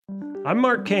I'm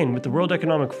Mark Kane with the World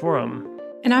Economic Forum.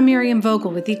 And I'm Miriam Vogel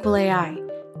with Equal AI.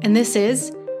 And this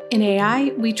is In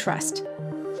AI We Trust.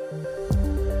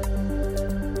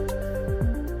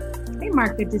 Hey,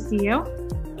 Mark, good to see you.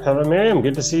 Hello, Miriam.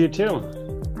 Good to see you too.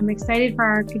 I'm excited for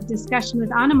our discussion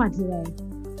with Anima today.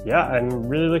 Yeah, I'm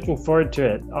really looking forward to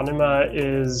it. Anima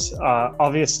is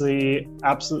obviously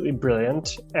absolutely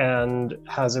brilliant and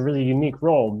has a really unique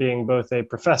role, being both a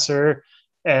professor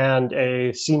and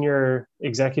a senior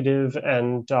executive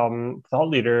and thought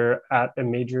leader at a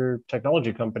major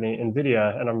technology company,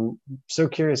 NVIDIA. And I'm so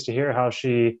curious to hear how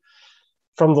she,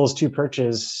 from those two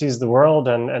perches, sees the world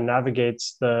and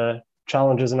navigates the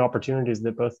challenges and opportunities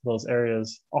that both of those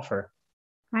areas offer.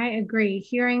 I agree.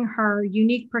 Hearing her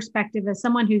unique perspective as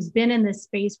someone who's been in this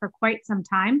space for quite some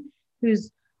time, who's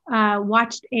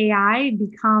watched AI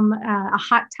become a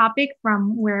hot topic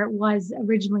from where it was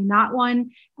originally not one,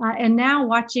 and now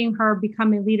watching her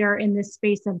become a leader in this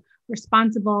space of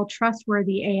responsible,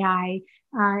 trustworthy AI,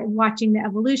 watching the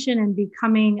evolution and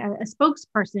becoming a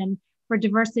spokesperson for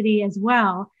diversity as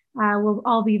well, will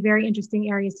all be very interesting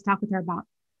areas to talk with her about.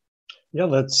 Yeah,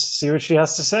 let's see what she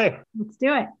has to say. Let's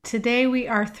do it. Today, we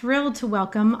are thrilled to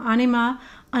welcome Anima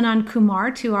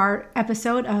Anandkumar to our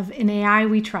episode of In AI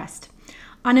We Trust.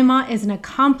 Anima is an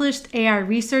accomplished AI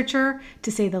researcher,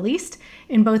 to say the least,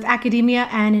 in both academia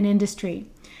and in industry.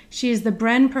 She is the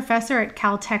Bren Professor at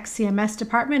Caltech CMS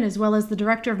Department, as well as the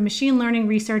Director of Machine Learning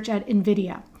Research at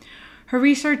NVIDIA. Her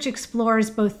research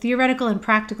explores both theoretical and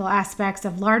practical aspects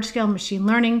of large-scale machine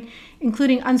learning,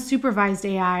 including unsupervised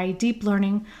AI, deep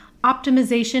learning,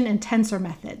 optimization, and tensor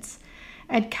methods.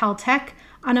 At Caltech,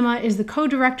 Anima is the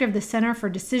co-director of the Center for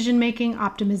Decision-Making,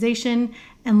 Optimization,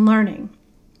 and Learning,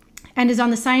 and is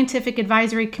on the Scientific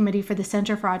Advisory Committee for the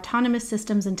Center for Autonomous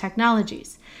Systems and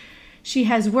Technologies. She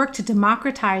has worked to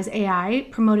democratize AI,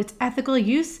 promote its ethical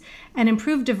use, and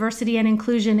improve diversity and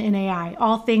inclusion in AI,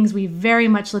 all things we very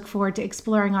much look forward to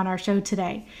exploring on our show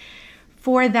today.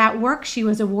 For that work, she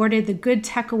was awarded the Good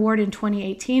Tech Award in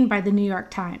 2018 by the New York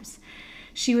Times.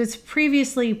 She was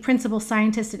previously principal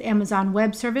scientist at Amazon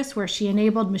Web Service, where she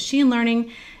enabled machine learning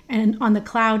and on the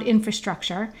cloud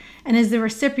infrastructure, and is the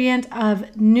recipient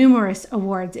of numerous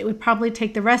awards. It would probably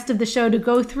take the rest of the show to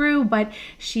go through, but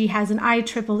she has an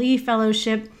IEEE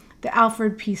fellowship, the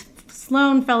Alfred P.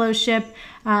 Sloan Fellowship,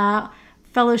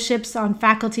 fellowships on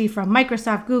faculty from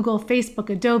Microsoft, Google, Facebook,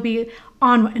 Adobe,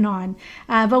 on and on.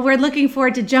 But we're looking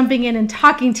forward to jumping in and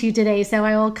talking to you today. So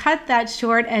I will cut that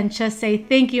short and just say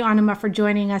thank you, Anima, for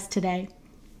joining us today.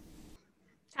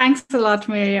 Thanks a lot,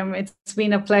 Miriam. It's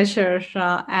been a pleasure.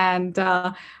 And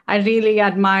I really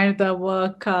admire the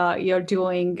work you're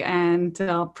doing and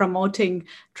promoting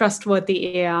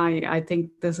trustworthy AI. I think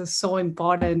this is so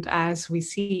important as we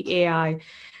see AI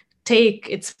take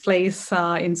its place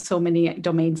in so many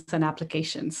domains and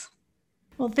applications.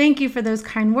 Well, thank you for those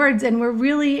kind words. And we're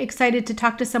really excited to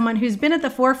talk to someone who's been at the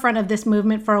forefront of this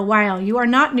movement for a while. You are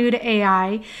not new to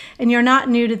AI, and you're not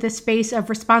new to the space of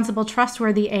responsible,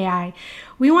 trustworthy AI.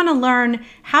 We want to learn,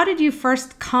 how did you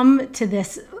first come to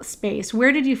this space?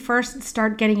 Where did you first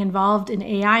start getting involved in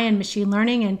AI and machine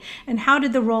learning? And how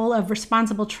did the role of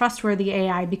responsible, trustworthy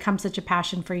AI become such a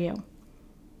passion for you?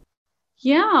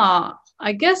 Yeah,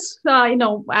 I guess,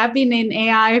 I've been in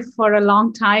AI for a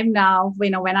long time now.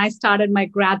 When I started my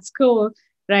grad school,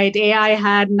 right, AI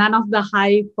had none of the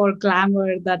hype or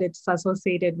glamour that it's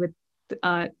associated with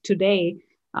today.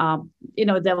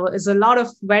 There was a lot of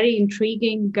very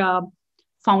intriguing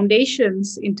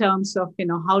foundations in terms of,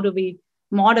 how do we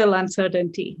model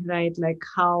uncertainty, right? Like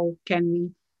how can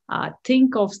we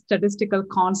think of statistical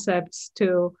concepts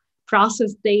to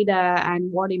process data and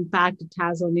what impact it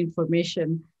has on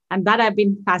information. And that I've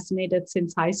been fascinated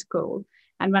since high school.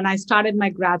 And when I started my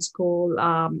grad school,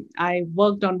 I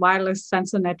worked on wireless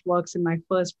sensor networks in my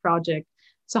first project.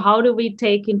 So how do we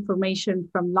take information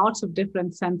from lots of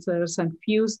different sensors and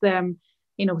fuse them,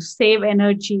 save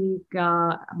energy,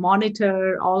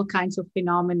 monitor all kinds of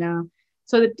phenomena.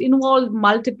 So it involved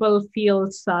multiple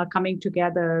fields coming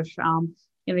together.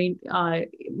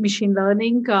 Machine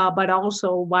learning, but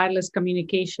also wireless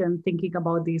communication, thinking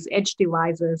about these edge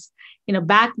devices.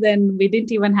 Back then, we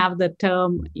didn't even have the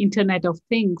term Internet of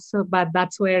Things, but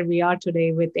that's where we are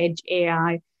today with edge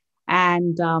AI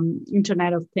and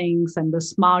Internet of Things and the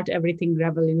smart everything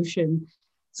revolution.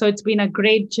 So it's been a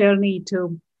great journey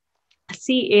to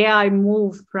see AI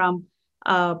move from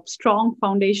strong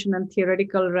foundation and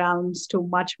theoretical realms to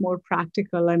much more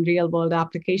practical and real world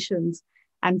applications.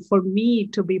 And for me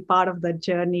to be part of that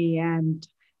journey, and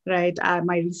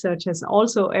my research has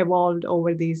also evolved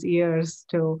over these years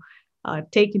to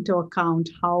take into account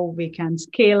how we can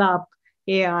scale up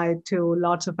AI to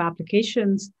lots of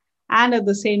applications. And at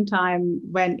the same time,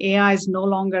 when AI is no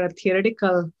longer a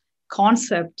theoretical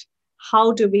concept,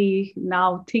 how do we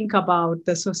now think about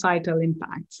the societal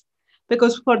impacts?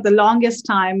 Because for the longest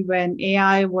time, when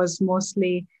AI was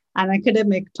mostly an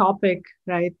academic topic,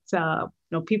 right?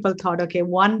 People thought, okay,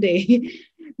 one day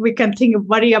we can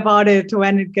worry about it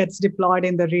when it gets deployed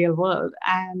in the real world,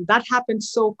 and that happens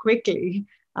so quickly.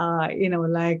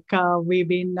 We've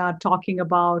been talking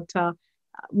about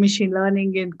machine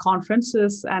learning in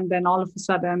conferences, and then all of a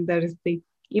sudden there is the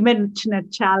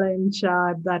ImageNet challenge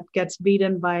that gets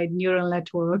beaten by neural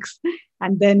networks.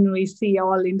 And then we see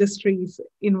all industries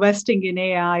investing in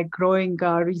AI, growing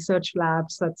research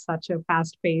labs at such a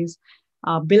fast pace,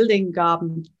 building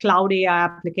cloud AI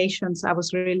applications. I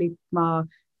was really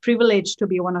privileged to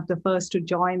be one of the first to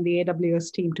join the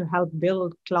AWS team to help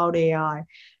build cloud AI.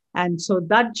 And so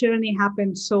that journey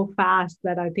happened so fast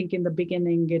that I think in the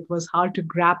beginning, it was hard to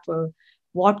grapple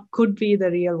what could be the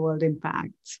real world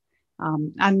impacts.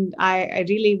 And I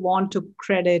really want to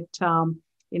credit a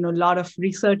lot of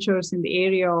researchers in the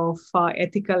area of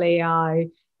ethical AI,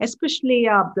 especially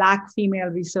Black female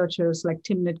researchers like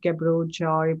Timnit Gebru,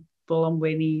 Joy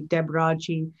Buolamwini, Deb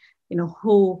Raji,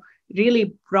 who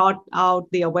really brought out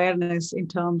the awareness in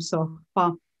terms of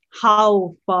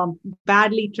how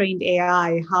badly trained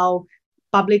AI, how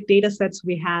public data sets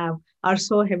we have are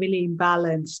so heavily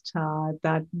imbalanced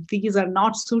that these are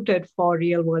not suited for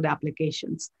real world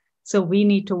applications. So we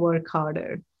need to work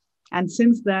harder. And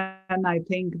since then, I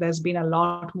think there's been a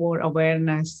lot more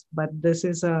awareness, but this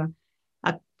is a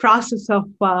process of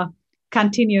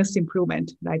continuous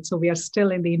improvement, right? So we are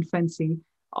still in the infancy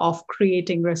of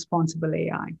creating responsible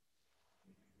AI.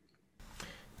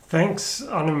 Thanks,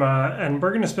 Anima. And we're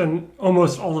going to spend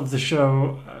almost all of the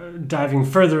show diving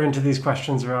further into these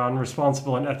questions around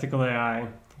responsible and ethical AI.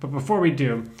 But before we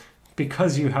do,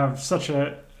 because you have such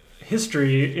a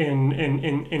history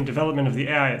in development of the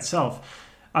AI itself,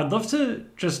 I'd love to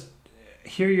just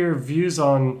hear your views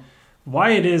on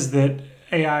why it is that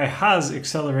AI has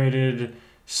accelerated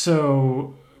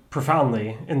so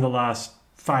profoundly in the last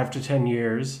 5 to 10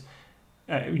 years.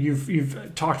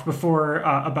 You've talked before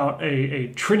about a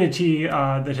trinity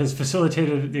that has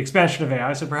facilitated the expansion of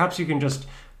AI. So perhaps you can just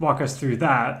walk us through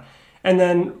that. And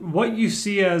then what you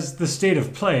see as the state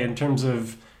of play in terms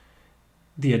of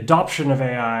the adoption of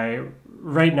AI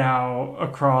right now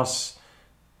across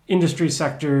industry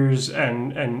sectors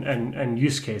and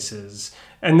use cases.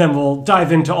 And then we'll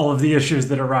dive into all of the issues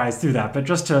that arise through that. But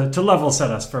just to level set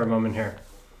us for a moment here.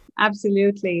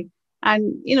 Absolutely.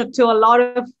 And, to a lot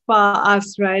of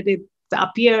us, right, it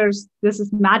appears this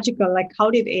is magical. Like, how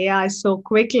did AI so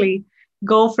quickly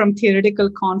go from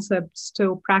theoretical concepts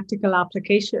to practical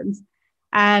applications?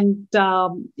 And,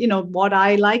 what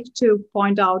I like to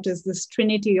point out is this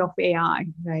trinity of AI,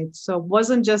 right? So it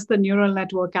wasn't just the neural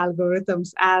network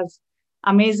algorithms, as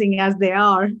amazing as they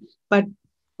are, but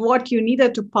what you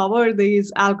needed to power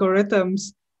these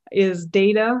algorithms is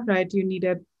data, right? You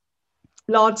needed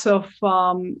lots of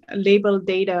labeled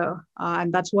data,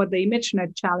 and that's what the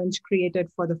ImageNet challenge created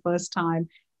for the first time,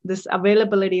 this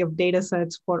availability of data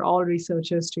sets for all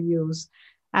researchers to use.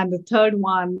 And the third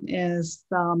one is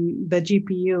the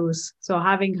GPUs. So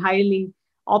having highly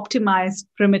optimized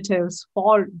primitives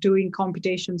for doing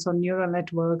computations on neural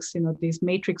networks, these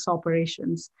matrix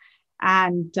operations,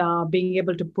 and being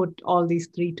able to put all these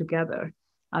three together.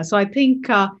 So I think,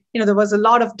 there was a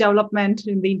lot of development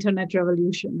in the internet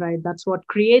revolution, right? That's what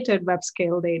created web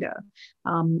scale data.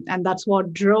 And that's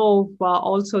what drove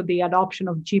also the adoption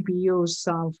of GPUs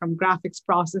from graphics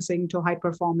processing to high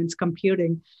performance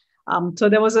computing. So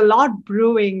there was a lot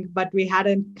brewing, but we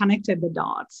hadn't connected the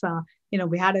dots.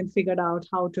 We hadn't figured out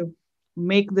how to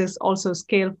make this also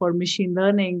scale for machine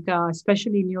learning,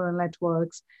 especially neural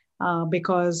networks.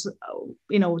 Because,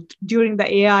 during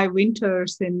the AI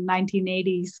winters in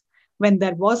 1980s, when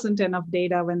there wasn't enough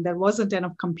data, when there wasn't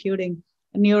enough computing,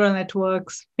 neural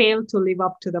networks failed to live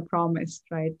up to the promise,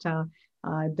 right?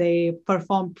 They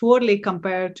performed poorly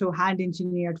compared to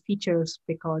hand-engineered features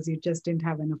because you just didn't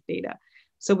have enough data.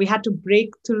 So we had to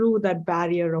break through that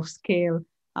barrier of scale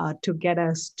to get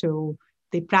us to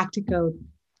the practical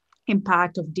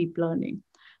impact of deep learning,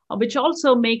 which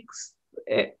also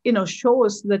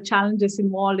shows the challenges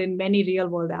involved in many real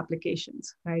world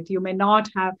applications, right? You may not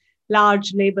have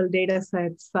large labeled data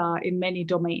sets in many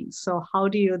domains. So how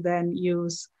do you then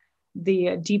use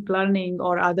the deep learning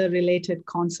or other related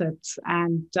concepts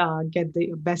and get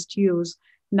the best use?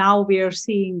 Now we are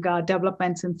seeing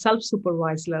developments in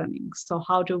self-supervised learning. So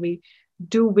how do we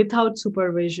do without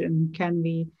supervision? Can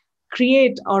we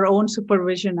create our own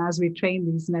supervision as we train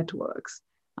these networks?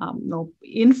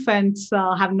 infants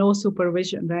have no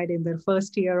supervision, right? In their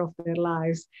first year of their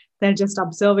lives, they're just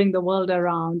observing the world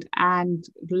around and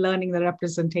learning the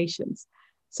representations.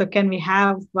 So can we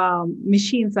have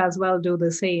machines as well do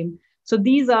the same? So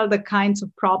these are the kinds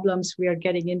of problems we are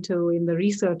getting into in the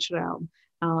research realm,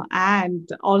 and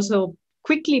also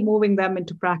quickly moving them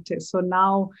into practice. So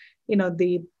now,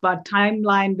 the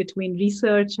timeline between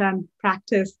research and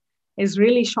practice is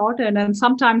really shortened and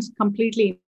sometimes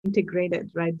completely integrated,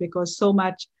 right? Because so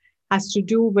much has to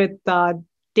do with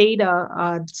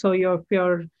data. So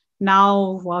you're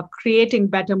now creating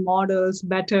better models,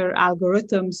 better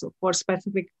algorithms for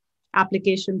specific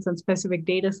applications and specific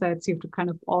data sets. You have to kind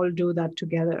of all do that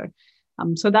together.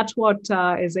 So that's what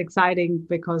is exciting,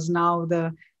 because now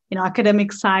the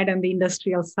academic side and the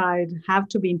industrial side have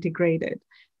to be integrated,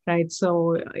 right?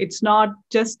 So it's not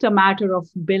just a matter of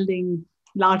building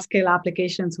large-scale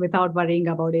applications without worrying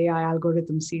about AI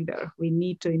algorithms either. We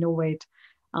need to innovate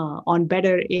on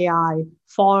better AI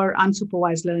for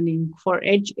unsupervised learning, for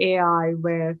edge AI,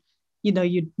 where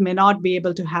you may not be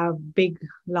able to have big,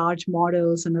 large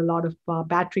models and a lot of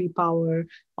battery power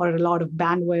or a lot of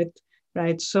bandwidth,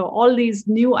 right? So all these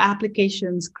new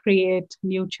applications create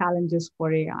new challenges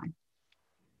for AI.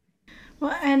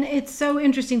 Well, and it's so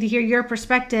interesting to hear your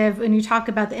perspective when you talk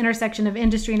about the intersection of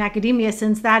industry and academia,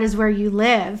 since that is where you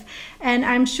live. And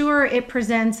I'm sure it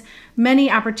presents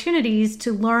many opportunities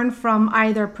to learn from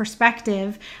either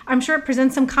perspective. I'm sure it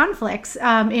presents some conflicts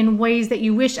in ways that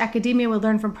you wish academia would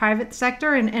learn from private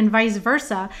sector and vice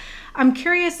versa. I'm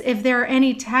curious if there are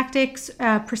any tactics,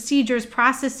 procedures,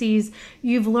 processes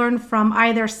you've learned from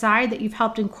either side that you've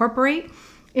helped incorporate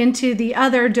into the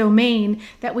other domain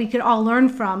that we could all learn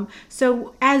from.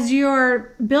 So as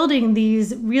you're building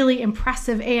these really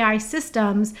impressive AI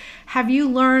systems, have you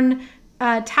learned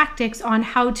tactics on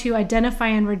how to identify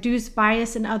and reduce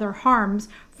bias and other harms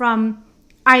from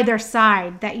either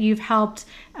side that you've helped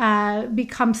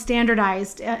become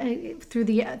standardized through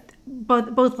the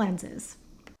both lenses?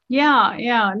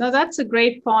 Yeah. No, that's a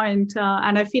great point.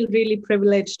 And I feel really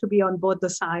privileged to be on both the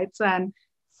sides and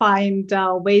find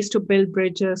ways to build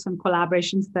bridges and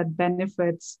collaborations that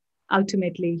benefits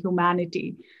ultimately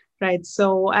humanity, right?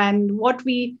 So, and what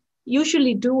we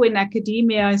usually do in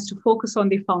academia is to focus on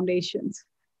the foundations,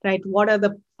 right? What are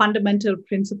the fundamental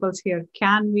principles here?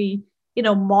 Can we,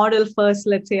 model first,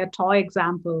 let's say a toy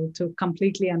example to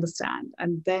completely understand,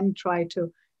 and then try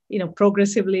to,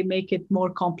 progressively make it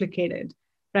more complicated,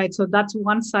 right? So that's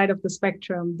one side of the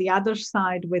spectrum. The other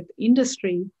side with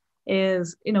industry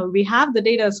is, we have the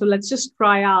data, so let's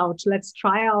try out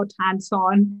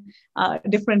hands-on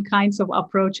different kinds of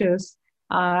approaches.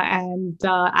 And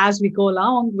as we go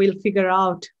along, we'll figure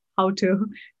out how to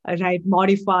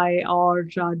modify or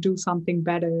do something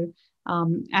better.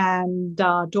 And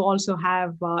to also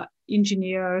have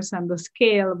engineers and the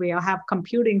scale, we have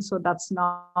computing, so that's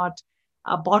not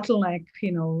a bottleneck,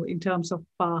 in terms of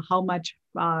how much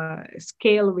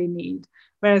scale we need.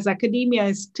 Whereas academia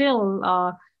is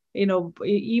still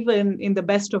even in the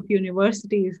best of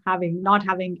universities, not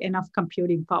having enough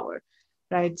computing power,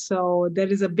 right? So there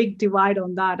is a big divide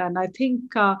on that. And I think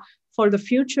for the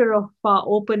future of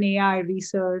open AI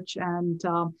research, and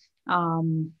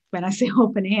when I say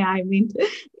open AI, I mean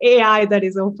AI that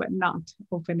is open, not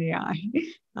open AI.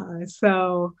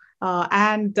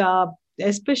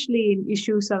 Especially in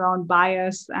issues around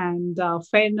bias and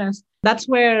fairness, that's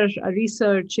where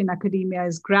research in academia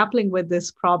is grappling with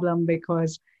this problem,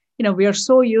 because we are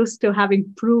so used to having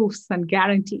proofs and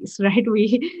guarantees, right?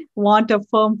 We want a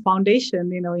firm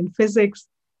foundation. In physics,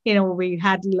 we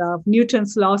had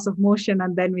Newton's laws of motion,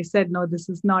 and then we said, no, this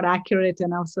is not accurate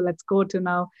enough. So let's go to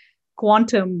now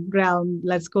quantum realm.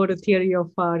 Let's go to theory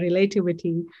of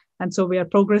relativity. And so we are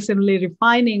progressively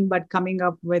refining, but coming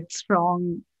up with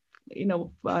strong,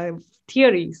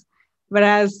 theories.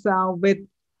 Whereas with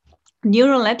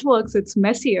neural networks, it's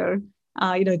messier.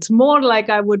 It's more like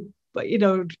I would,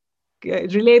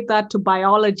 relate that to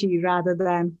biology rather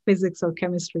than physics or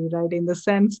chemistry, right? In the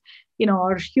sense,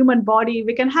 our human body,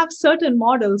 we can have certain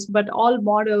models, but all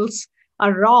models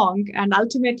are wrong. And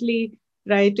ultimately,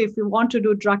 right, if you want to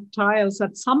do drug trials,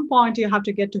 at some point you have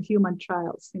to get to human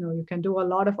trials. You can do a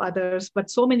lot of others, but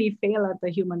so many fail at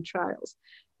the human trials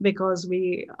because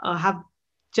we have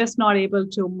just not able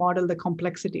to model the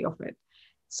complexity of it.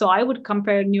 So I would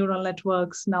compare neural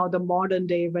networks, now the modern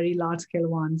day, very large scale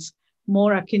ones,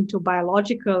 more akin to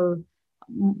biological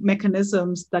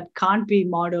mechanisms that can't be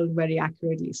modeled very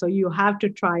accurately. So you have to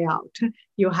try out,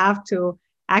 you have to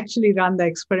actually run the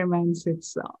experiments.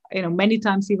 It's, many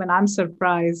times even I'm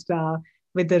surprised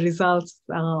with the results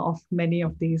of many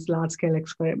of these large scale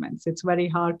experiments. It's very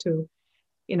hard to,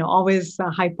 always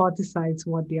hypothesize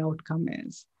what the outcome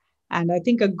is. And I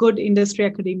think a good industry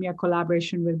academia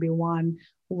collaboration will be one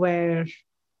where,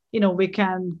 we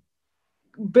can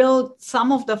build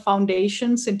some of the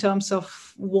foundations in terms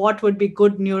of what would be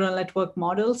good neural network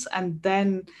models, and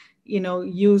then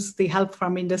use the help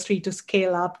from industry to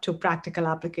scale up to practical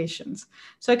applications.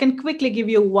 So I can quickly give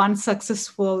you one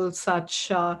successful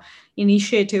such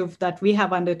initiative that we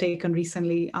have undertaken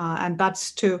recently, and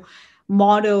that's to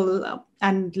model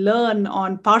and learn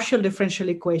on partial differential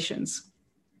equations.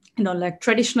 Like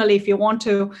traditionally, if you want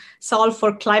to solve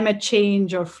for climate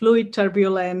change or fluid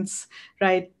turbulence,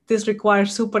 right, this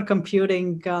requires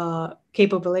supercomputing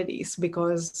capabilities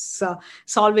because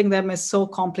solving them is so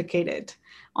complicated.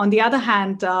 On the other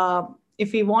hand,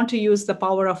 if we want to use the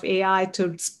power of AI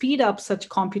to speed up such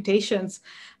computations,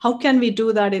 how can we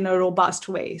do that in a robust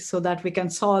way so that we can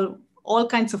solve all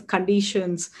kinds of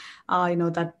conditions,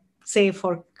 that say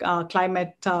for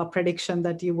climate prediction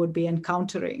that you would be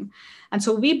encountering. And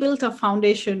so we built a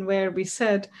foundation where we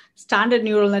said standard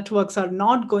neural networks are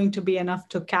not going to be enough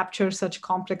to capture such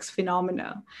complex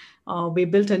phenomena. We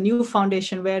built a new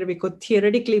foundation where we could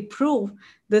theoretically prove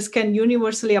this can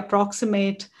universally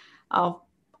approximate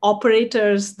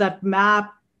operators that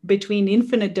map between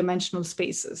infinite dimensional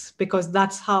spaces, because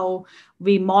that's how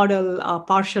we model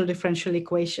partial differential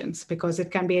equations, because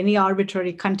it can be any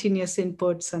arbitrary continuous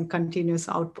inputs and continuous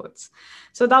outputs.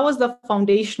 So that was the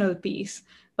foundational piece.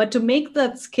 But to make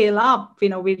that scale up,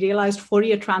 we realized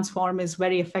Fourier transform is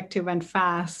very effective and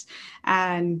fast,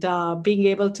 and being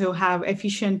able to have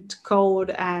efficient code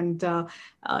and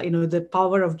the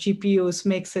power of GPUs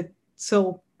makes it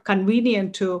so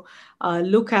convenient to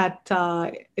look at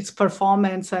its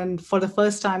performance. And for the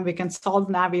first time, we can solve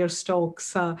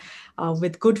Navier-Stokes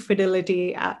with good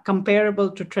fidelity, comparable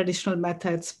to traditional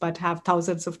methods, but have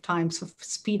thousands of times of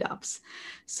speed ups.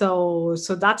 So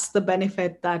that's the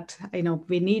benefit that,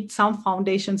 we need some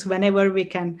foundations whenever we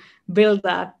can build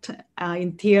that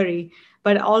in theory,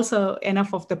 but also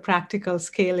enough of the practical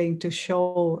scaling to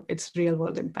show its real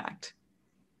world impact.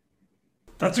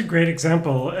 That's a great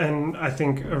example, and I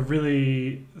think a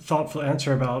really thoughtful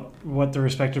answer about what the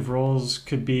respective roles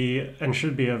could be and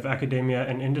should be of academia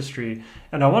and industry.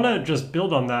 And I want to just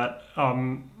build on that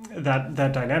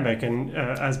that dynamic. And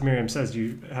as Miriam says,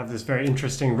 you have this very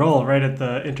interesting role right at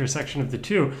the intersection of the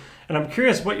two. And I'm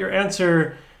curious what your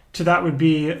answer to that would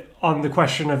be on the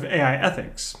question of AI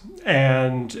ethics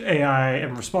and AI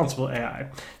and responsible AI.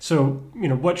 So,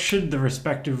 what should the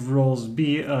respective roles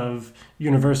be of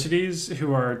universities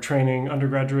who are training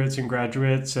undergraduates and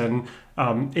graduates and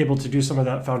able to do some of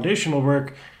that foundational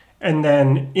work, and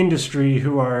then industry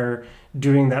who are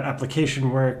doing that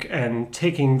application work and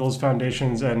taking those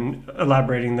foundations and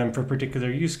elaborating them for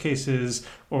particular use cases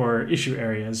or issue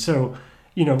areas. So,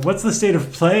 what's the state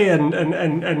of play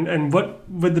and what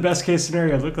would the best case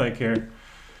scenario look like here?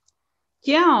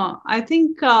 Yeah, I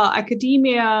think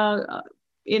academia,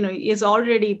 is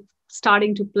already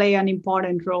starting to play an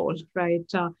important role, right?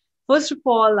 First of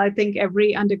all, I think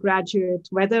every undergraduate,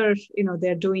 whether,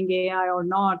 they're doing AI or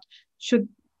not, should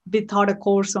be taught a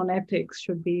course on ethics,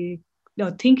 should be,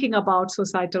 thinking about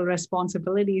societal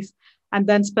responsibilities, and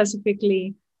then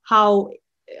specifically how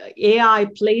AI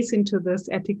plays into this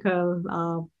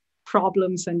ethical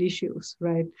problems and issues,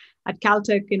 right? At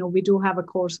Caltech, we do have a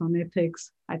course on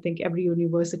ethics. I think every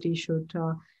university should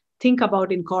think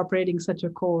about incorporating such a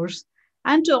course,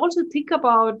 and to also think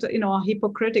about, a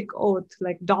Hippocratic oath,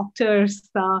 like doctors,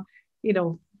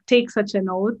 take such an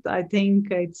oath. I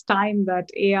think it's time that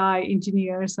AI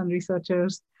engineers and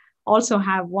researchers also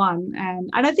have one. And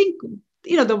I think,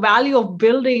 the value of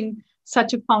building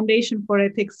such a foundation for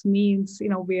ethics means,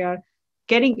 we are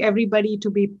getting everybody to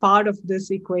be part of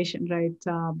this equation,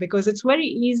 right? Because it's very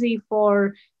easy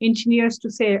for engineers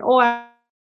to say, oh, I'm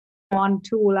one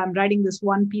tool, I'm writing this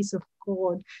one piece of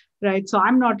code, right? So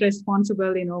I'm not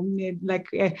responsible,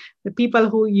 the people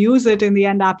who use it in the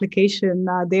end application,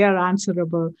 they are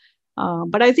answerable.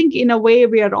 But I think in a way,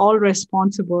 we are all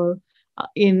responsible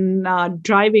in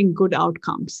driving good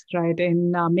outcomes, right?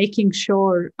 In making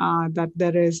sure that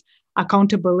there is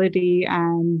accountability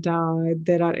and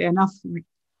there are enough,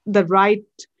 the right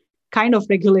kind of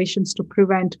regulations to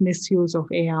prevent misuse of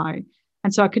AI.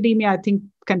 And so academia, I think,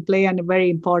 can play a very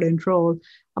important role,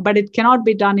 but it cannot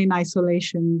be done in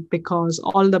isolation because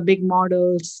all the big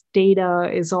models, data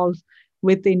is all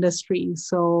with industry.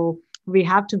 So we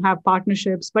have to have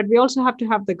partnerships, but we also have to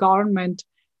have the government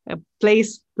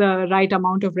place the right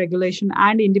amount of regulation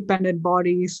and independent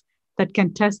bodies that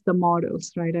can test the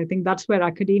models, right? I think that's where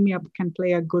academia can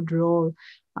play a good role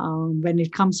when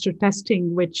it comes to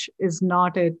testing, which is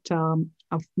not at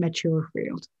mature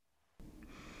field.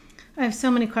 I have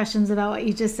so many questions about what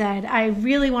you just said. I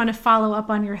really want to follow up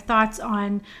on your thoughts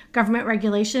on government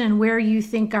regulation and where you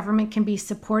think government can be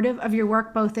supportive of your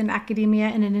work, both in academia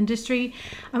and in industry.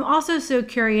 I'm also so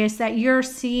curious that you're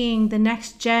seeing the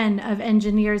next gen of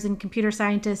engineers and computer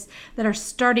scientists that are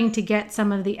starting to get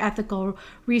some of the ethical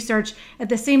research. At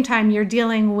the same time, you're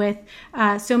dealing with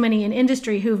so many in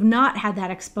industry who've not had that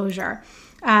exposure.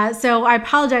 So I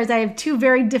apologize. I have two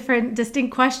very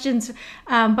distinct questions,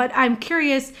 but I'm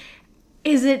curious,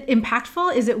 is it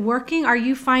impactful? Is it working? Are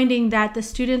you finding that the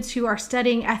students who are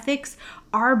studying ethics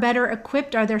are better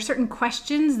equipped? Are there certain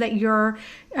questions that you're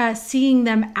seeing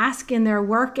them ask in their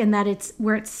work and that it's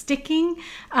where it's sticking?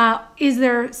 Is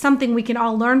there something we can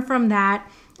all learn from that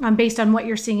based on what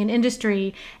you're seeing in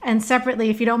industry? And separately,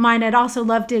 if you don't mind, I'd also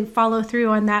love to follow through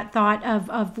on that thought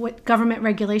of what government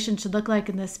regulation should look like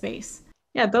in this space.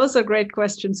 Yeah, those are great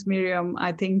questions, Miriam.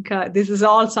 I think this is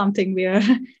all something we are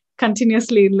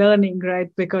continuously learning, right?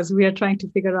 Because we are trying to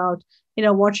figure out,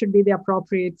 what should be the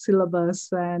appropriate syllabus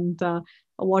and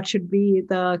what should be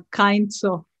the kinds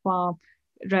of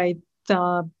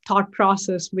thought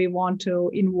process we want to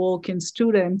invoke in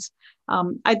students.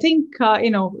 I think,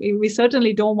 we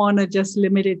certainly don't want to just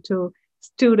limit it to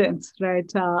students,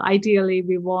 right? Ideally,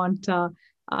 we want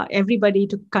everybody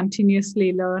to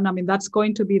continuously learn. I mean, that's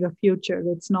going to be the future.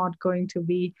 It's not going to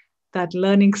be that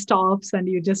learning stops and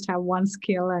you just have one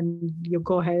skill and you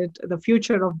go ahead. The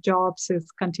future of jobs is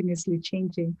continuously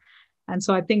changing. And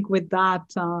so I think with that,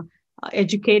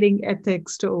 educating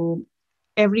ethics to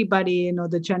everybody,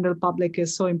 the general public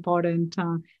is so important.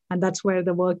 And that's where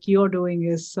the work you're doing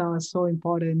is so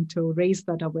important to raise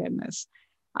that awareness.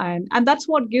 And that's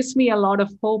what gives me a lot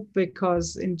of hope,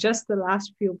 because in just the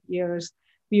last few years,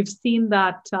 we've seen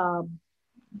that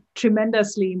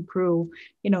tremendously improve,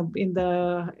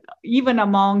 even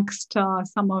amongst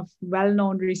some of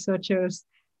well-known researchers,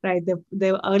 right?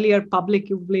 The earlier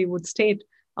publicly would state,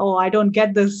 oh, I don't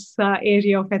get this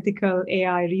area of ethical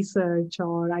AI research,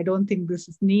 or I don't think this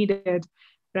is needed,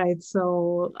 right?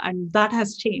 So, and that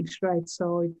has changed, right?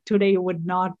 So today you would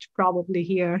not probably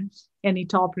hear any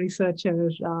top researcher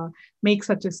make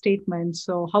such a statement.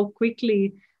 So how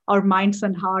quickly our minds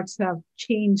and hearts have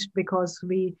changed because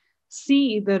we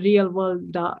see the real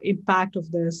world impact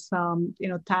of this,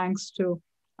 thanks to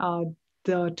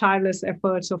the tireless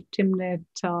efforts of Timnit,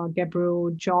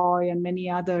 Gebru, Joy, and many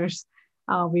others.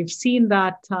 We've seen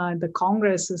that the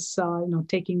Congress is,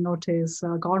 taking notice.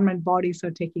 Government bodies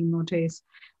are taking notice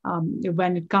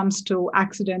when it comes to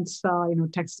accidents,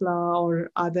 Tesla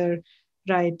or other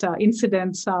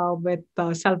incidents with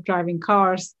self-driving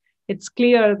cars. It's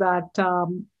clear that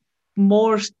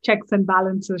more checks and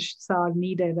balances are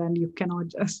needed, and you cannot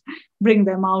just bring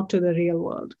them out to the real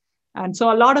world. And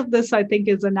so a lot of this, I think,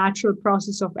 is a natural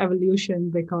process of evolution,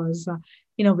 because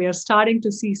we are starting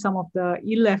to see some of the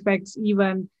ill effects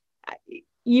even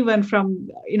from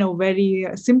very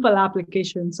simple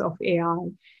applications of AI.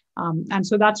 And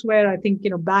so that's where I think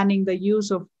banning the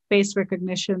use of face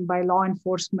recognition by law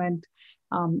enforcement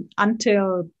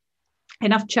until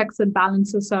enough checks and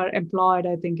balances are employed,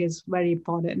 I think, is very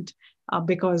important,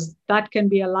 because that can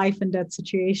be a life and death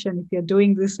situation if you're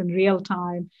doing this in real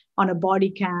time on a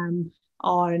body cam,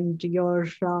 and you're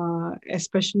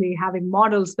especially having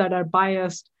models that are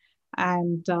biased,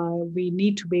 and we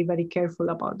need to be very careful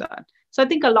about that. So I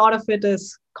think a lot of it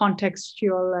is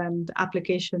contextual and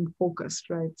application focused,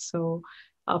 right? So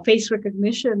face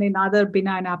recognition in other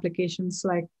benign applications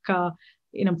like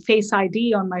Face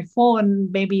ID on my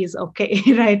phone maybe is okay,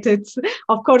 right? It's,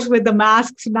 of course, with the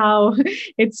masks now,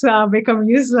 it's become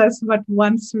useless, but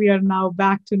once we are now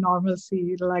back to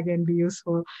normalcy, it'll again be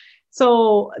useful.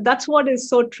 So that's what is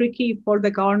so tricky for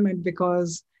the government,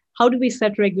 because how do we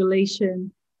set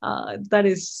regulation that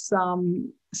is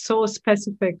so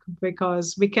specific?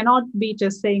 Because we cannot be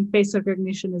just saying face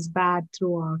recognition is bad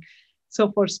throughout. So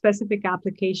for specific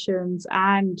applications,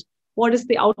 and what is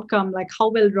the outcome? Like, how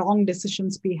will wrong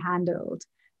decisions be handled?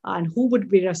 And who would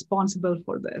be responsible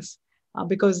for this?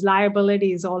 Because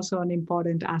liability is also an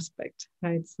important aspect,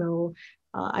 right? So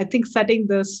I think setting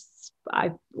this,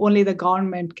 only the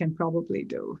government can probably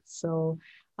do. So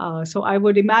I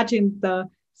would imagine the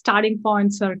starting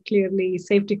points are clearly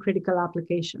safety critical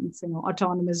applications,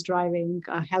 autonomous driving,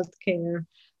 healthcare,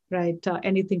 right?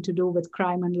 Anything to do with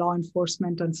crime and law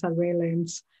enforcement and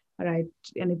surveillance, right?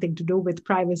 Anything to do with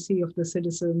privacy of the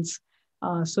citizens.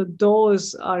 So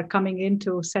those are coming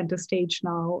into center stage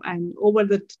now, and over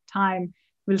the time,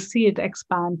 we'll see it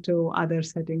expand to other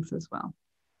settings as well.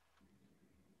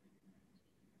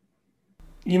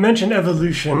 You mentioned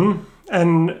evolution,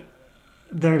 and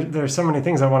There's so many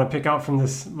things I want to pick out from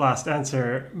this last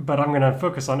answer, but I'm going to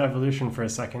focus on evolution for a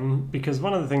second, because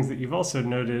one of the things that you've also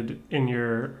noted in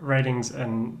your writings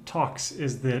and talks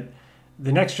is that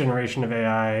the next generation of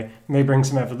AI may bring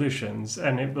some evolutions,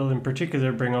 and it will in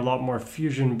particular bring a lot more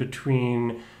fusion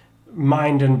between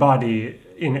mind and body,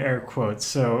 in air quotes.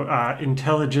 So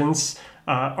intelligence,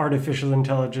 artificial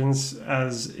intelligence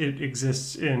as it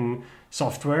exists in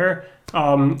software,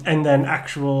 and then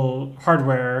actual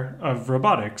hardware of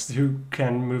robotics who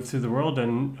can move through the world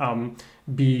and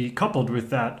be coupled with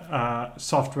that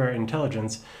software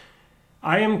intelligence.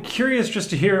 I am curious just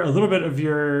to hear a little bit of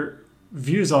your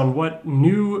views on what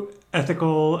new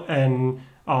ethical and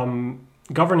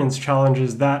governance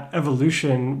challenges that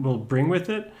evolution will bring with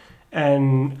it,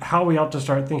 and how we ought to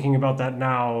start thinking about that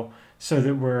now so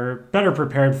that we're better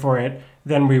prepared for it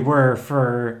than we were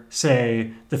for, say,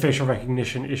 the facial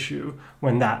recognition issue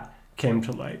when that came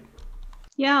to light.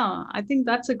 Yeah, I think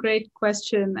that's a great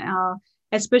question.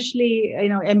 Especially,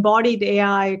 embodied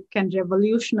AI can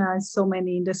revolutionize so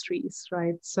many industries,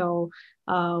 right? So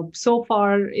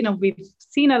far, we've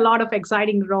seen a lot of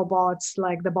exciting robots,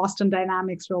 like the Boston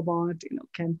Dynamics robot,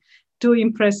 can do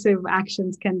impressive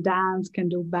actions, can dance, can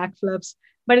do backflips,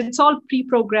 but it's all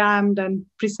pre-programmed and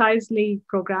precisely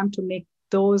programmed to make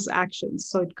those actions.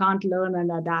 So it can't learn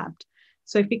and adapt.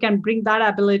 So if we can bring that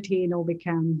ability, we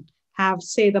can have,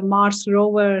 say, the Mars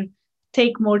rover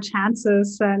take more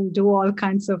chances and do all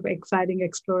kinds of exciting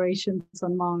explorations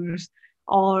on Mars,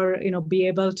 or be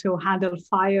able to handle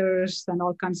fires and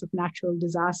all kinds of natural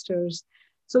disasters.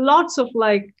 So lots of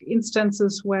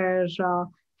instances where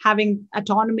having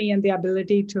autonomy and the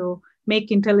ability to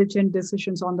make intelligent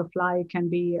decisions on the fly can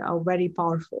be very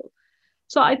powerful.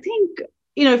 So I think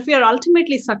if we are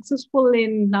ultimately successful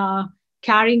in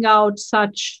carrying out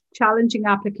such challenging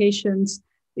applications,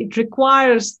 it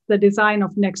requires the design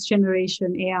of next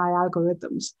generation AI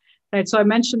algorithms, right? So I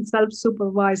mentioned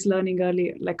self-supervised learning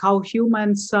earlier, like how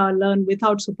humans learn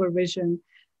without supervision,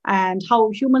 and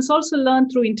how humans also learn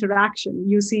through interaction.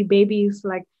 You see babies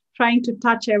trying to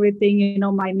touch everything.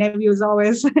 My nephew is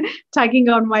always tugging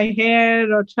on my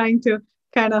hair or trying to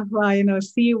kind of,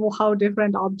 see how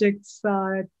different objects,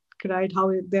 right,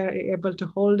 how they're able to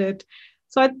hold it.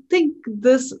 So I think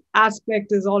this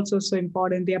aspect is also so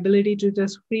important, the ability to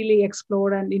just freely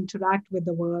explore and interact with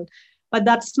the world. But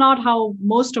that's not how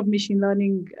most of machine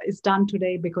learning is done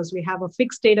today, because we have a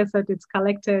fixed data set, it's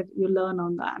collected, you learn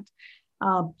on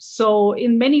that. So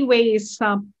in many ways,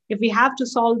 if we have to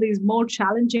solve these more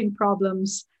challenging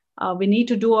problems, we need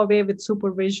to do away with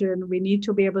supervision. We need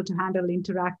to be able to handle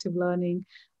interactive learning.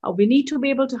 We need to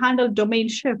be able to handle domain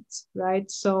shifts, right?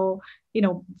 So,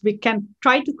 we can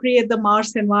try to create the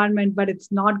Mars environment, but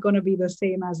it's not going to be the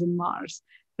same as in Mars,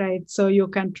 right? So you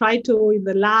can try to, in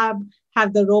the lab,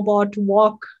 have the robot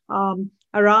walk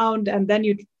around, and then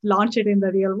you launch it in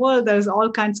the real world. There's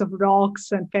all kinds of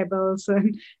rocks and pebbles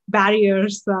and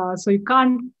barriers. So you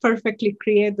can't perfectly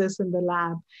create this in the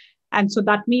lab. And so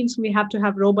that means we have to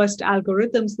have robust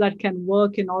algorithms that can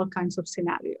work in all kinds of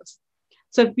scenarios.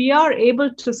 So if we are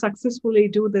able to successfully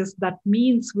do this, that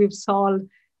means we've solved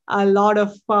a lot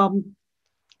of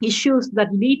issues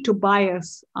that lead to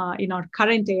bias in our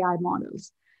current AI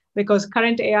models, because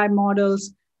current AI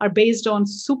models are based on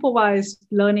supervised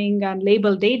learning and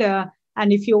labeled data.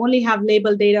 And if you only have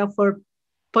labeled data for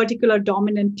particular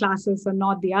dominant classes and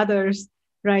not the others,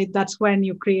 right, that's when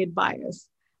you create bias.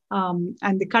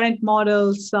 And the current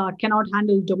models cannot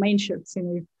handle domain shifts.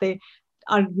 If they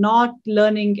are not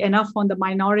learning enough on the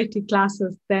minority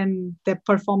classes, then they're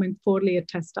performing poorly at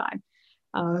test time.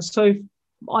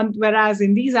 Whereas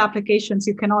in these applications,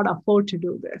 you cannot afford to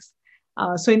do this.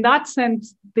 So in that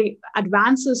sense, the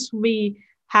advances we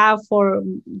have for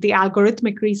the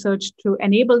algorithmic research to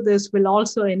enable this will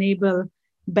also enable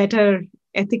better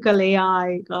ethical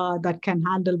AI that can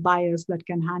handle bias, that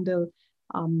can handle,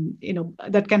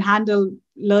 that can handle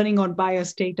learning on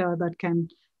biased data, that can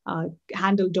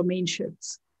handle domain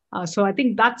shifts. So I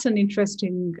think that's an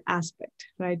interesting aspect,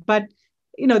 right? But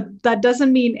that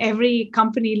doesn't mean every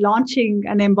company launching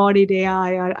an embodied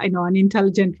AI or an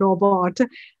intelligent robot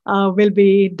will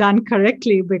be done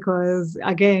correctly, because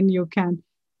again, you can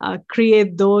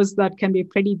create those that can be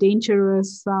pretty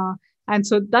dangerous. And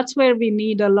so that's where we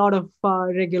need a lot of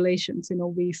regulations.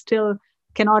 We still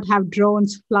cannot have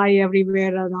drones fly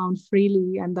everywhere around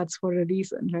freely, and that's for a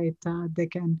reason, right? They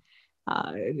can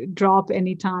drop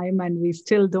anytime, and we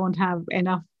still don't have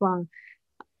enough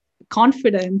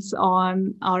confidence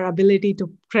on our ability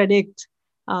to predict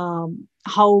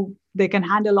how they can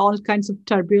handle all kinds of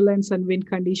turbulence and wind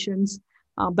conditions.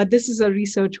 But this is a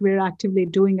research we're actively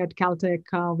doing at Caltech.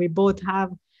 We both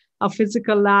have a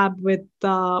physical lab with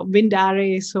wind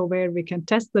arrays, so where we can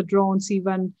test the drones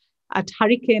even at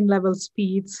hurricane level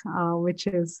speeds, which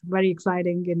is very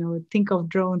exciting. Think of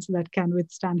drones that can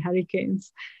withstand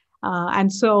hurricanes.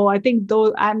 And so I think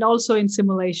those, and also in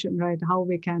simulation, right, how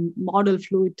we can model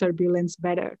fluid turbulence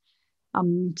better.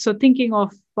 So thinking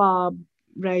of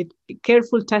right,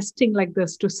 careful testing like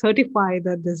this to certify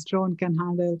that this drone can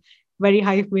handle very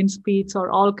high wind speeds or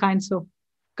all kinds of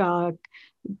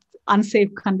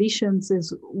unsafe conditions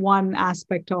is one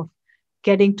aspect of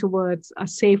getting towards a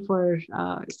safer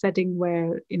setting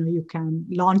where you can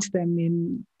launch them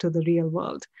into the real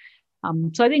world.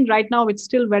 So I think right now it's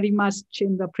still very much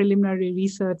in the preliminary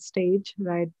research stage,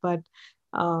 right? But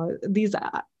these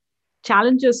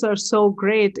challenges are so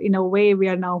great. In a way, we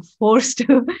are now forced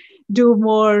to do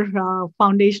more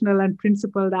foundational and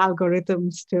principled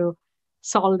algorithms to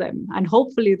solve them. And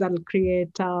hopefully that'll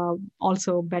create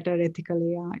also better ethical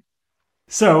AI.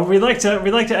 So we like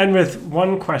to end with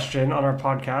one question on our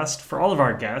podcast for all of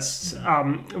our guests,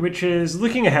 which is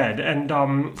looking ahead, and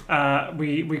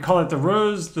we call it the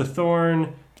rose, the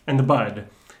thorn, and the bud.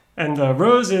 And the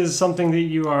rose is something that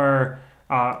you are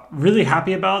really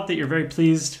happy about, that you're very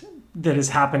pleased that is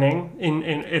happening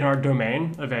in our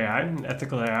domain of AI,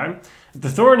 ethical AI. The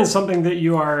thorn is something that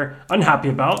you are unhappy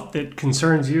about, that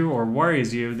concerns you or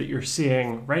worries you, that you're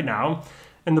seeing right now.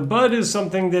 And the bud is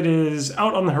something that is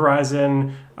out on the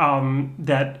horizon,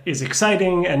 that is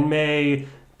exciting and may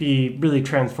be really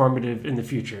transformative in the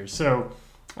future. So,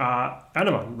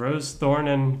 Anima, rose, thorn,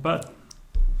 and bud.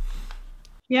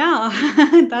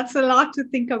 Yeah, that's a lot to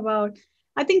think about.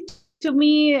 I think to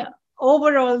me,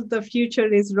 overall, the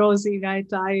future is rosy, right?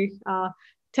 I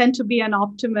tend to be an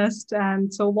optimist.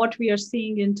 And so what we are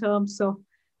seeing in terms of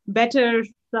better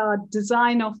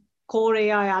design of core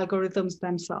AI algorithms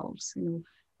themselves,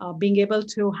 being able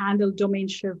to handle domain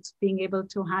shifts, being able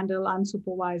to handle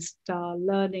unsupervised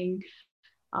learning,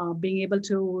 being able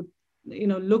to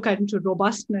look into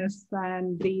robustness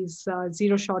and these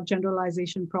zero-shot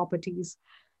generalization properties.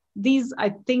 These, I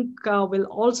think, will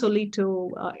also lead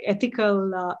to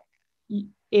ethical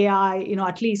AI,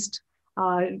 at least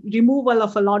removal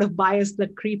of a lot of bias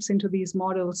that creeps into these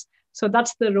models. So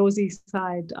that's the rosy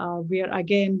side. We are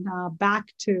again back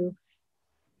to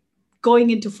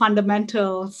going into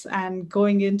fundamentals and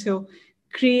going into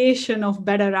creation of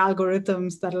better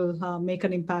algorithms that will make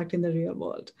an impact in the real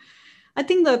world. I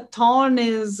think the thorn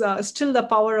is still the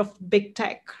power of big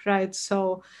tech, right?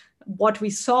 So what we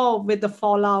saw with the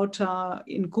fallout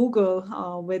in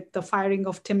Google, with the firing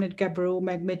of Timnit Gebru,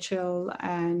 Meg Mitchell,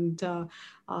 and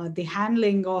the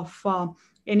handling of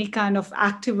any kind of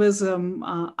activism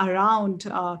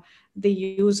around the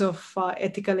use of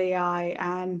ethical AI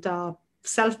and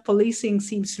self-policing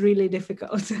seems really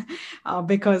difficult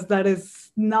because that is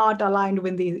not aligned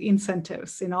with the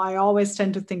incentives. I always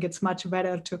tend to think it's much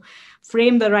better to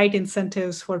frame the right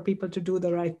incentives for people to do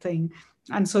the right thing.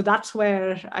 And so that's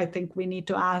where I think we need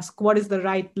to ask, what is the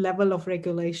right level of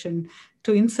regulation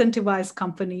to incentivize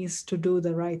companies to do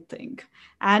the right thing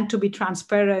and to be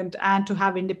transparent and to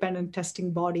have independent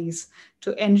testing bodies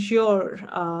to ensure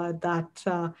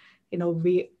that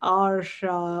we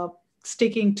are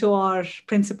sticking to our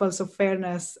principles of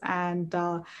fairness and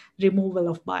removal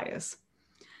of bias.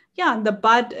 Yeah, and the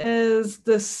bud is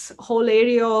this whole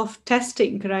area of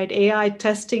testing, right? AI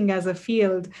testing as a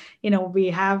field. We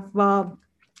have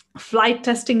flight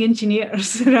testing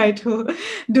engineers, right, who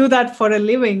do that for a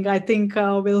living. I think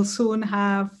we'll soon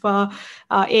have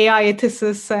AI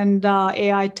ethicists and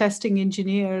AI testing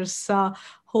engineers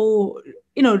who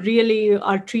really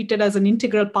are treated as an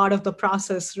integral part of the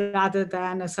process rather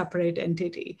than a separate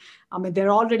entity. I mean,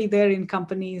 they're already there in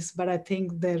companies, but I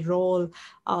think their role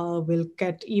will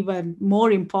get even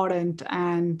more important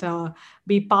and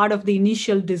be part of the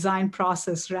initial design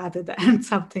process rather than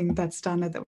something that's done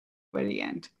at the very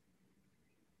end.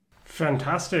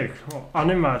 Fantastic. Well,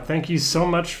 Anima, thank you so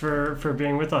much for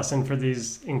being with us and for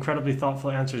these incredibly thoughtful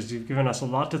answers. You've given us a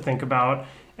lot to think about.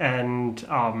 And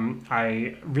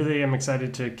I really am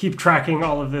excited to keep tracking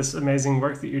all of this amazing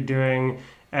work that you're doing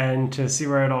and to see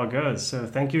where it all goes. So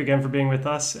thank you again for being with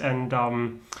us, and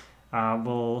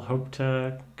we'll hope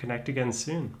to connect again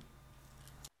soon.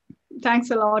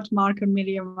 Thanks a lot, Mark and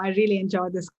Miriam. I really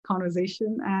enjoyed this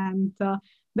conversation, and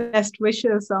best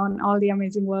wishes on all the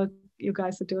amazing work you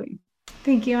guys are doing.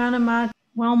 Thank you, Anima.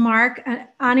 Well, Mark,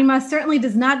 Anima certainly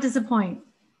does not disappoint.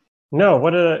 No,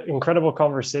 what an incredible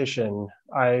conversation.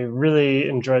 I really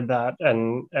enjoyed that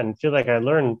and feel like I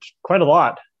learned quite a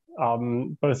lot,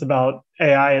 both about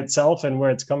AI itself and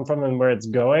where it's come from and where it's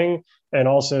going, and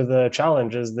also the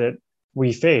challenges that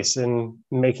we face in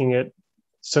making it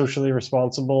socially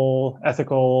responsible,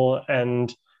 ethical,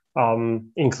 and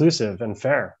inclusive and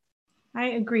fair. I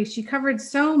agree. She covered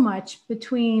so much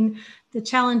between the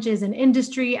challenges in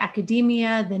industry,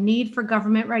 academia, the need for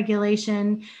government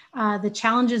regulation, the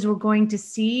challenges we're going to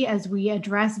see as we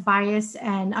address bias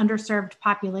and underserved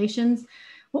populations.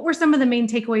 What were some of the main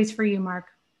takeaways for you, Mark?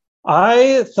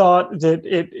 I thought that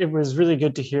it was really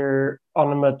good to hear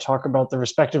Anima talk about the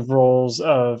respective roles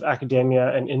of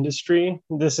academia and industry.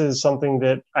 This is something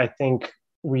that I think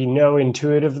we know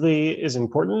intuitively is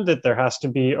important, that there has to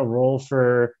be a role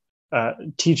for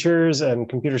teachers and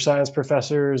computer science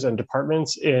professors and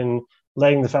departments in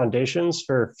laying the foundations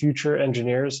for future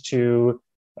engineers to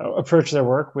approach their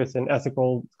work with an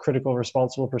ethical, critical,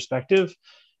 responsible perspective.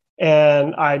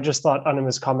 And I just thought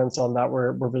Anima's comments on that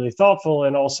were really thoughtful,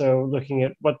 and also looking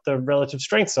at what the relative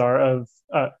strengths are of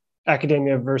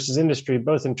academia versus industry,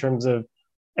 both in terms of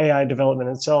AI development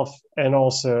itself and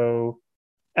also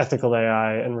ethical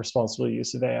AI and responsible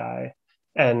use of AI.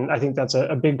 And I think that's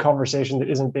a big conversation that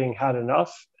isn't being had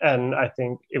enough. And I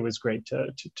think it was great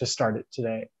to start it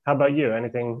today. How about you?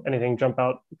 Anything jump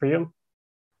out for you?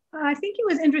 I think it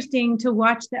was interesting to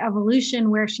watch the evolution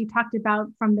where she talked about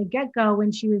from the get-go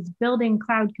when she was building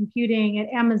cloud computing at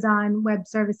Amazon Web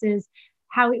Services,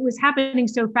 how it was happening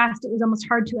so fast, it was almost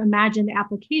hard to imagine the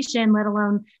application, let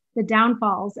alone the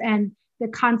downfalls and the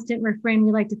constant refrain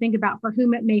we like to think about, for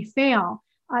whom it may fail.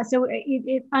 So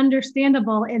it's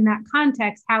understandable in that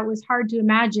context how it was hard to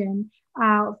imagine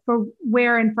for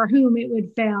where and for whom it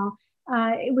would fail.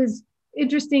 It was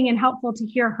interesting and helpful to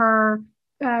hear her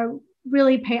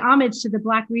really pay homage to the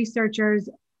Black researchers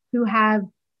who have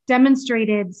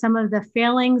demonstrated some of the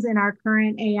failings in our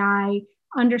current AI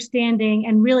understanding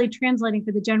and really translating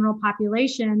for the general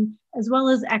population, as well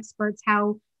as experts,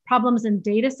 how problems in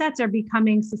data sets are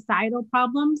becoming societal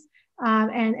problems.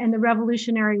 And the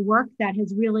revolutionary work that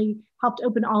has really helped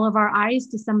open all of our eyes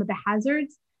to some of the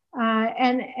hazards.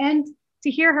 And to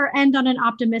hear her end on an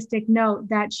optimistic note,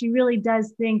 that she really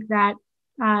does think that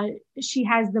she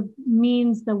has the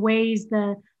means, the ways,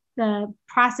 the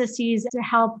processes to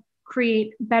help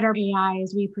create better AI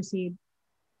as we proceed.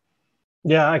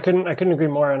 Yeah, I couldn't agree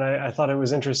more. And I thought it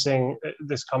was interesting,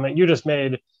 this comment you just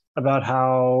made about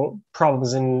how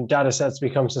problems in data sets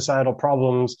become societal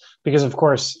problems, because of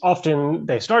course, often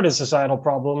they start as societal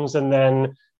problems and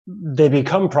then they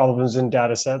become problems in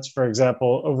data sets. For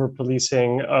example,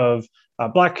 over-policing of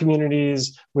Black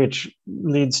communities, which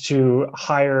leads to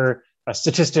higher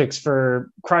statistics for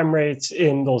crime rates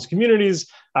in those communities,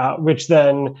 which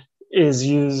then is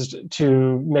used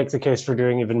to make the case for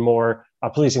doing even more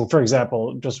policing. For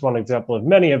example, just one example of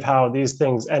many of how these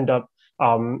things end up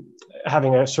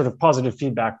having a sort of positive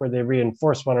feedback where they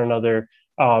reinforce one another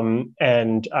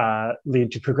and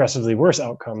lead to progressively worse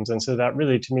outcomes. And so that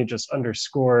really, to me, just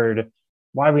underscored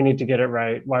why we need to get it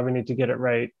right, why we need to get it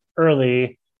right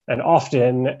early and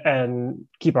often, and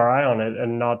keep our eye on it,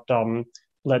 and not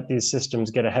let these systems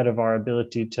get ahead of our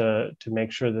ability to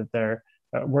make sure that they're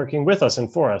working with us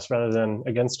and for us rather than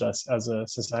against us as a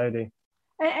society.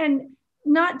 And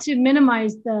not to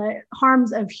minimize the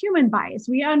harms of human bias.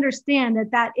 We understand that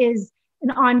that is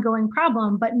an ongoing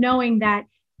problem, but knowing that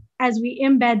as we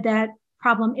embed that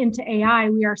problem into AI,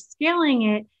 we are scaling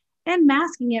it and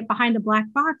masking it behind a black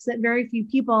box that very few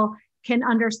people can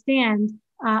understand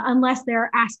unless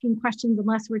they're asking questions,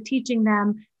 unless we're teaching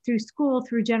them through school,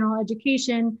 through general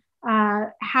education,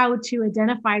 how to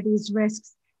identify these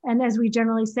risks. And as we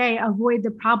generally say, avoid the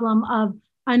problem of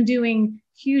undoing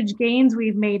huge gains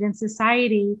we've made in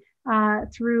society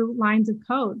through lines of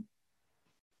code.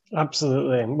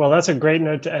 Absolutely. Well, that's a great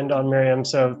note to end on, Miriam.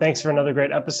 So thanks for another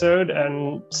great episode,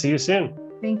 and see you soon.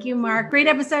 Thank you, Mark. Great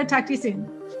episode. Talk to you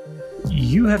soon.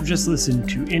 You have just listened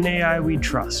to In AI We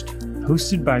Trust,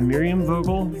 hosted by Miriam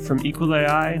Vogel from Equal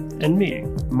AI and me,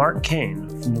 Mark Kane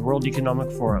from the World Economic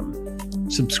Forum.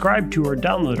 Subscribe to or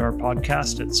download our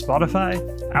podcast at Spotify,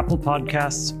 Apple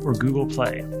Podcasts, or Google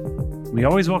Play. We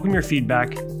always welcome your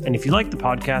feedback, and if you like the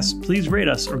podcast, please rate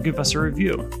us or give us a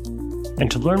review. And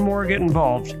to learn more or get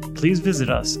involved, please visit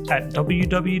us at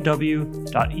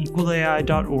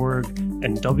www.equalai.org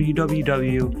and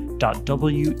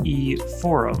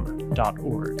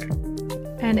www.weforum.org.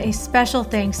 And a special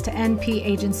thanks to NP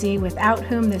Agency, without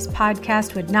whom this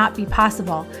podcast would not be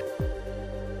possible.